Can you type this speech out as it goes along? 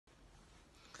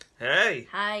Hey!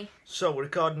 Hi. So we're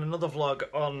recording another vlog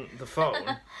on the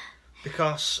phone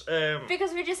because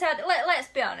we just had, let's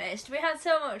be honest, we had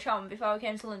so much on before we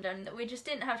came to London that we just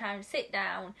didn't have time to sit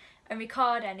down and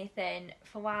record anything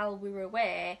for while we were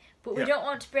away. But we don't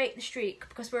want to break the streak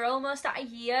because we're almost at a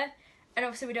year, and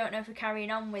obviously we don't know if we're carrying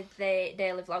on with the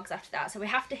daily vlogs after that. So we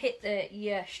have to hit the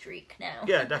year streak now.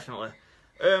 Yeah, definitely.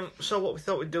 So what we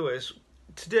thought we'd do is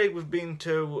today we've been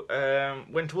to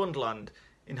Winter Wonderland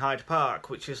in Hyde Park,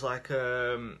 which is like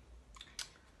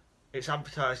it's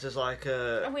advertised as like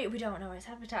a we don't know it's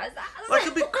advertised as. Like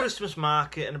a big Christmas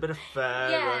market and a bit of fair.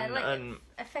 Yeah, and, like and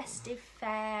a festive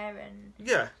fair and.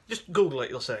 Yeah, just Google it,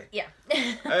 you'll see. Yeah.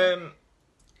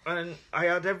 And I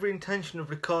had every intention of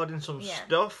recording some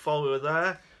stuff while we were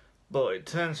there, but it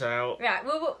turns out... Right,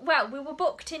 we were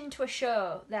booked into a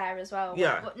show there as well.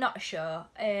 Yeah. Well, not a show.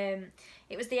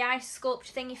 It was the ice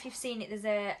sculpture thing. If you've seen it, there's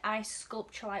a ice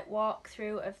sculpture like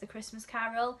walkthrough of the Christmas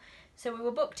Carol. So we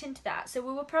were booked into that. So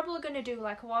we were probably going to do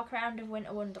like a walk around of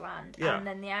Winter Wonderland and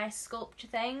then the ice sculpture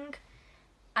thing.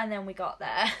 And then we got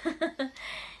there.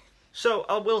 So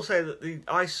I will say that the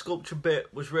ice sculpture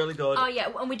bit was really good. Oh yeah,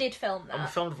 and we did film that. And we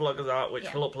filmed a vlog of that,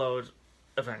 which we'll upload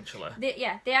eventually.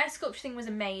 The ice sculpture thing was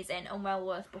amazing and well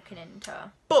worth booking into.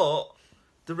 But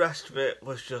the rest of it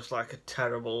was just like a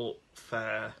terrible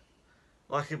fair.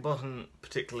 Like, it wasn't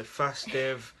particularly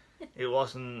festive. It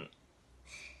wasn't...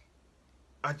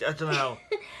 I don't know.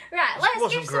 Right,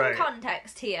 let's give great. some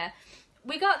context here.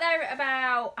 We got there at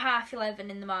about 11:30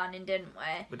 in the morning, didn't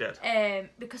we? We did.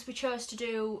 Because we chose to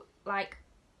do like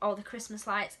all the Christmas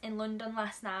lights in London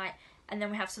last night, and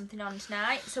then we have something on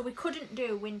tonight. So we couldn't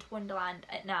do Winter Wonderland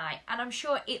at night, and I'm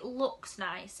sure it looks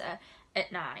nicer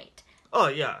at night. Oh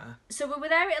yeah. So we were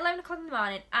there at 11 o'clock in the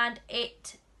morning, and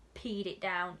it peed it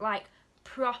down, like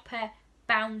proper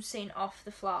bouncing off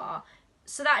the floor.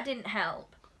 So that didn't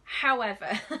help.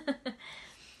 However,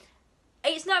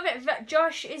 it's not very...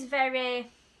 Josh is very...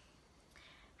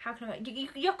 How can I...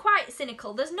 You're quite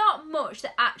cynical. There's not much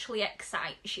that actually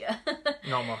excites you.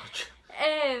 Not much.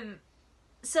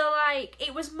 So, like,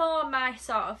 it was more my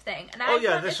sort of thing. And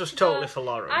this was totally for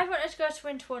Lauren. I've wanted to go to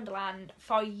Winter Wonderland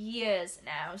for years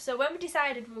now. So when we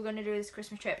decided we were going to do this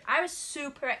Christmas trip, I was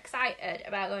super excited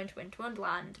about going to Winter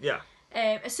Wonderland. Yeah.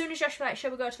 As soon as Josh was like,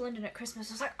 shall we go to London at Christmas?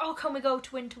 I was like, oh, can we go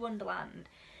to Winter Wonderland?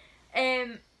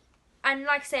 And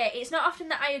like I say, it's not often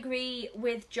that I agree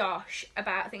with Josh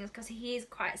about things because he is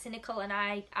quite cynical, and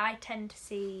I tend to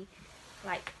see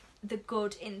like the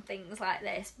good in things like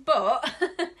this. But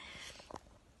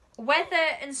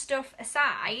weather and stuff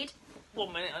aside...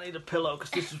 1 minute, I need a pillow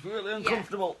because this is really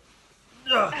uncomfortable.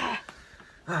 I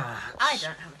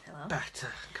don't have a pillow. Better.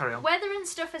 Carry on. Weather and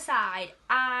stuff aside,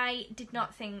 I did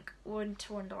not think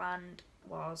Winter Wonderland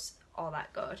was all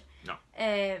that good. No.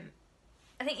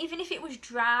 I think even if it was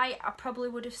dry, I probably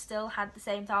would have still had the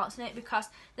same thoughts on it, because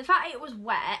the fact it was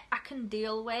wet, I can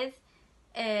deal with.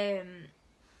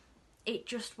 It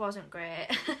just wasn't great.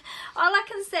 All I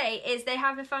can say is they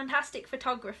have a fantastic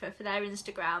photographer for their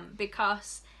Instagram,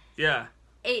 because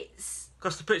it's...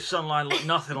 Because the pictures online look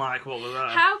nothing like what was there.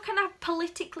 How can I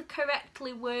politically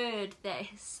correctly word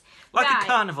this? Like a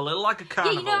carnival, it looked like a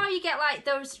carnival. Yeah, you know how you get like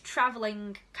those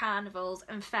travelling carnivals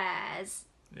and fairs?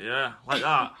 Yeah, like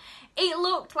that. It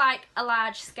looked like a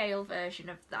large scale version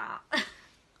of that.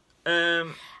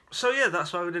 So yeah,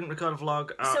 that's why we didn't record a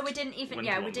vlog. So we didn't even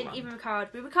record.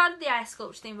 We recorded the ice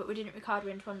sculpture thing, but we didn't record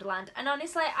Winter Wonderland. And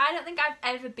honestly, I don't think I've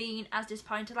ever been as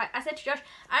disappointed. Like I said to Josh,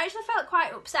 I actually felt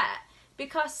quite upset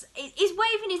because he's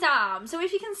waving his arm. So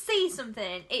if you can see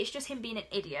something, it's just him being an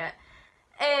idiot.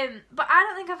 But I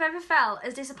don't think I've ever felt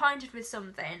as disappointed with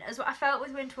something as what I felt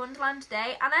with Winter Wonderland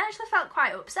today. And I actually felt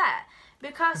quite upset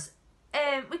because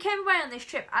we came away on this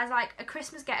trip as like a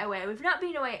Christmas getaway. We've not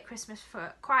been away at Christmas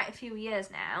for quite a few years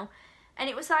now. And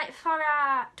it was like for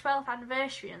our 12th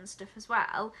anniversary and stuff as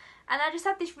well. And I just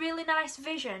had this really nice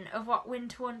vision of what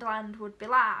Winter Wonderland would be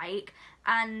like.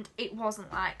 And it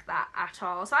wasn't like that at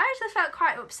all. So I actually felt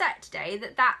quite upset today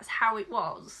that that's how it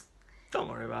was. Don't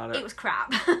worry about it. It was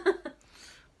crap.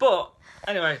 But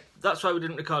anyway, that's why we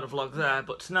didn't record a vlog there.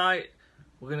 But tonight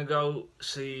we're going to go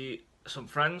see some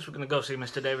friends. We're going to go see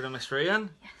Mr. David and Mr. Ian.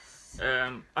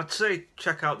 Yes. I'd say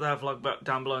check out their vlog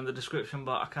down below in the description,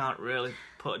 but I can't really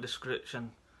put a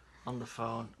description on the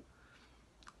phone.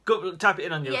 Go type it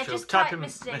in on YouTube. Yeah, just type in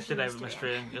Mr. David and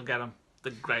Mr. Ian. You'll get them.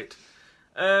 They're great.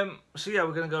 So yeah,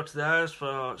 we're going to go to theirs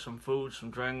for some food, some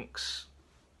drinks.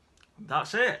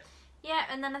 That's it. Yeah,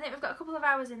 and then I think we've got a couple of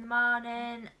hours in the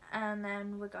morning, and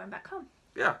then we're going back home.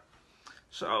 Yeah.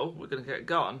 So we're going to get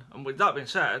going. And with that being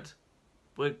said,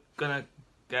 we're going to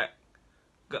get...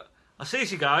 I'll see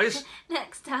you guys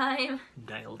next time.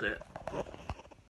 nailed it.